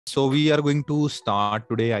So we are going to start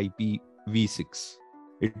today IPv6.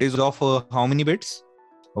 It is of how many bits?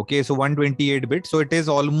 Okay, so 128 bits. So it is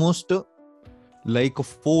almost like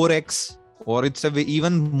 4x, or it's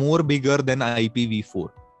even more bigger than IPv4.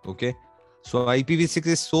 Okay, so IPv6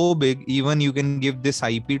 is so big, even you can give this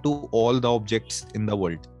IP to all the objects in the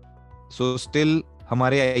world. So still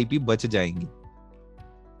हमारे IP बच जाएंगे.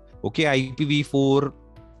 Okay, IPv4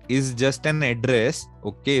 is just an address.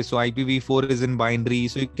 Okay, so IPv4 is in binary.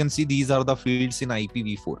 So you can see these are the fields in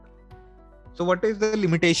IPv4. So what is the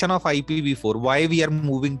limitation of IPv4? Why we are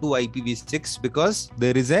moving to IPv6? Because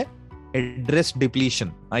there is a address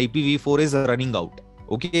depletion. IPv4 is running out.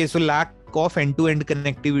 Okay, so lack of end-to-end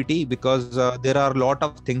connectivity, because there are a lot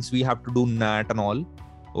of things we have to do, NAT and all.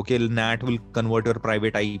 Okay, NAT will convert your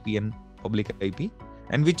private IP and public IP,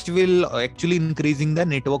 and which will actually increasing the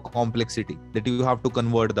network complexity, that you have to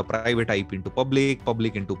convert the private IP into public,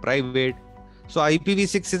 public into private. So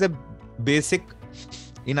IPv6 is a basic.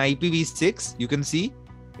 In IPv6, you can see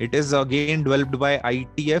it is again developed by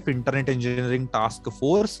ITF, Internet Engineering Task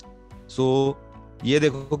Force. So ये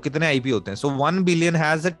देखो कितने IP होते हैं. So 1 billion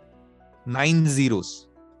has 9 zeros,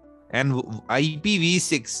 and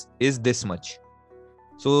IPv6 is this much.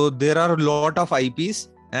 So there are a lot of IPs,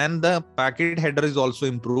 and the packet header is also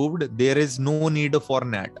improved. There is no need for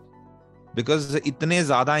NAT because इतने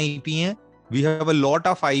ज़्यादा IP हैं. We have a lot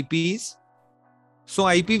of IPs. So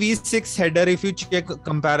IPv6 header, if you check,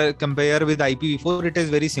 compare with IPv4, it is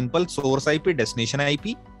very simple. Source IP, destination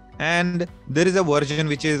IP, and there is a version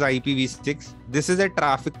which is IPv6. This is a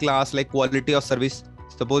traffic class like quality of service.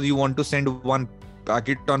 Suppose you want to send one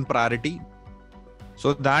packet on priority.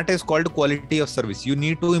 So that is called quality of service. You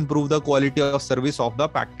need to improve the quality of service of the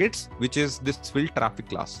packets, which is this field traffic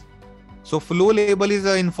class. So flow label is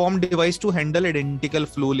an informed device to handle identical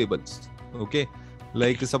flow labels. Okay.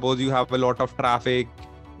 Like suppose you have a lot of traffic,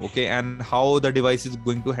 okay, and how the device is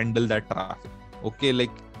going to handle that traffic. Okay, like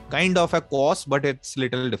kind of a cost, but it's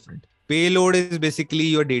little different. Payload is basically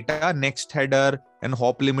your data. Next header and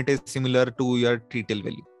hop limit is similar to your TTL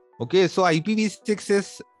value. Okay, so IPv6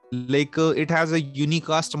 is like it has a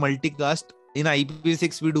unicast, multicast. In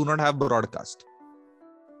IPv6, we do not have broadcast.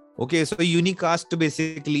 Okay, so unicast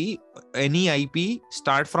basically any IP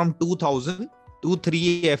start from 2000 to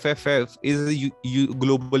 3FFF is a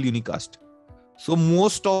global unicast. So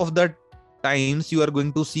most of the times you are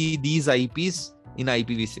going to see these IPs in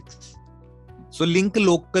IPv6. So link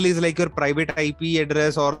local is like your private IP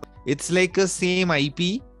address, or it's like a same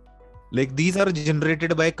IP. Like these are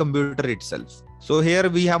generated by computer itself. So here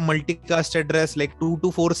we have multicast address like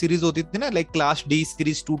 224 series hoti thi na, like class D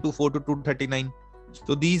series 224 to 239.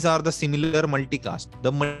 So these are the similar multicast.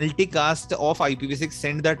 The multicast of IPv6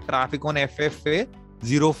 send the traffic on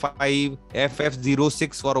FFA05,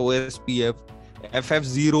 FF06 for OSPF,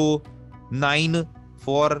 FF09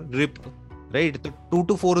 for RIP, right? So 2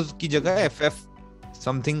 to 4 की जगह FF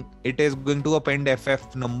something, it is going to append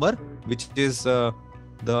FF number, which is the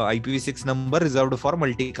IPv6 number reserved for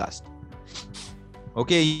multicast.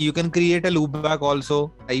 Okay, you can create a loopback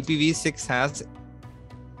also. IPv6 has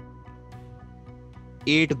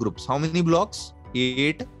 8 groups. How many blocks?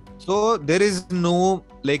 8. So there is no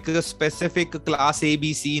like a specific class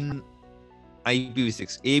ABC in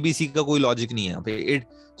IPv6. ABC का कोई logic नहीं है यहाँ पे.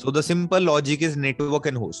 So the simple logic is network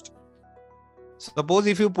and host. Suppose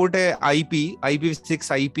if you put a IPv6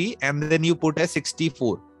 IP, and then you put a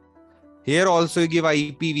 64. Here also you give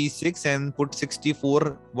IPv6 and put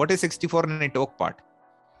 64. What is 64 network part?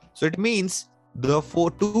 So it means the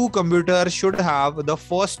two computers should have the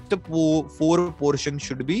first 4 portion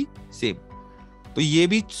should be same. So ये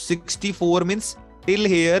भी 64 means till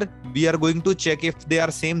here we are going to check if they are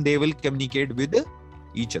same, they will communicate with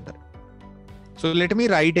each other. So let me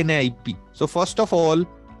write in a IP. So first of all,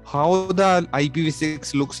 how the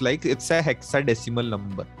IPv6 looks like, it's a hexadecimal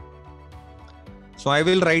number. So I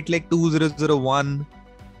will write like 2001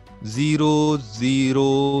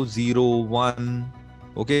 0001.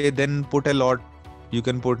 Okay, then put a lot. You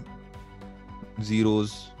can put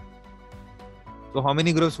zeros. So how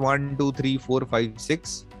many groups? 1, 2, 3, 4, 5,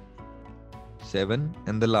 6, 7,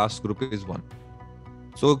 and the last group is 1.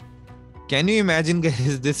 So can you imagine,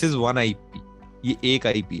 guys, this is one IP. ये एक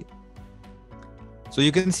IP है. So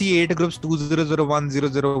you can see 8 groups, 2001,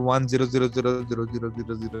 001,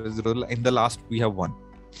 0000000. In the last we have 1.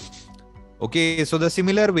 Okay, so the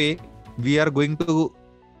similar way we are going to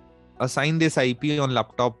assign this IP on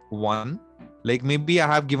laptop 1. Like maybe I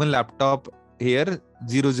have given laptop here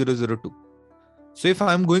 0002. So if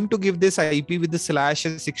I'm going to give this IP with the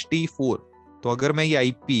 /64, तो अगर मैं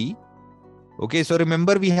ये IP, okay, so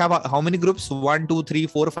remember we have how many groups? 1, 2, 3,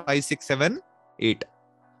 4, 5, 6, 7, 8.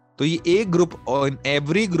 तो ये एक group, in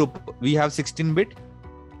every group we have 16 bit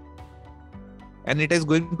and it is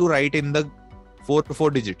going to write in the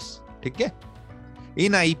 4 digits. ठीक है.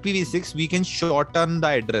 In IPv6 we can shorten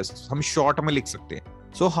the address. हम short में लिख सकते हैं.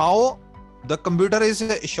 So how the computer is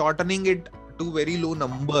shortening it to very low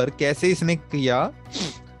number? कैसे इसने किया?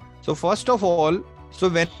 So first of all, so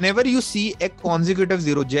whenever you see a consecutive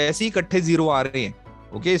zero, जैसे ही इकट्ठे zero आ रहे हैं,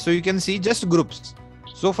 okay, so you can see just groups.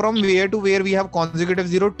 So from where to where we have consecutive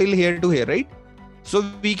zero till here to here, right? So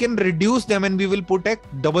we can reduce them and we will put a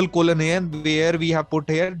double colon here where we have put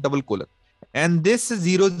here double colon. And this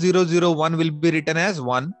 0001 will be written as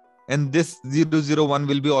 1 and this 001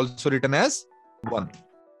 will be also written as 1.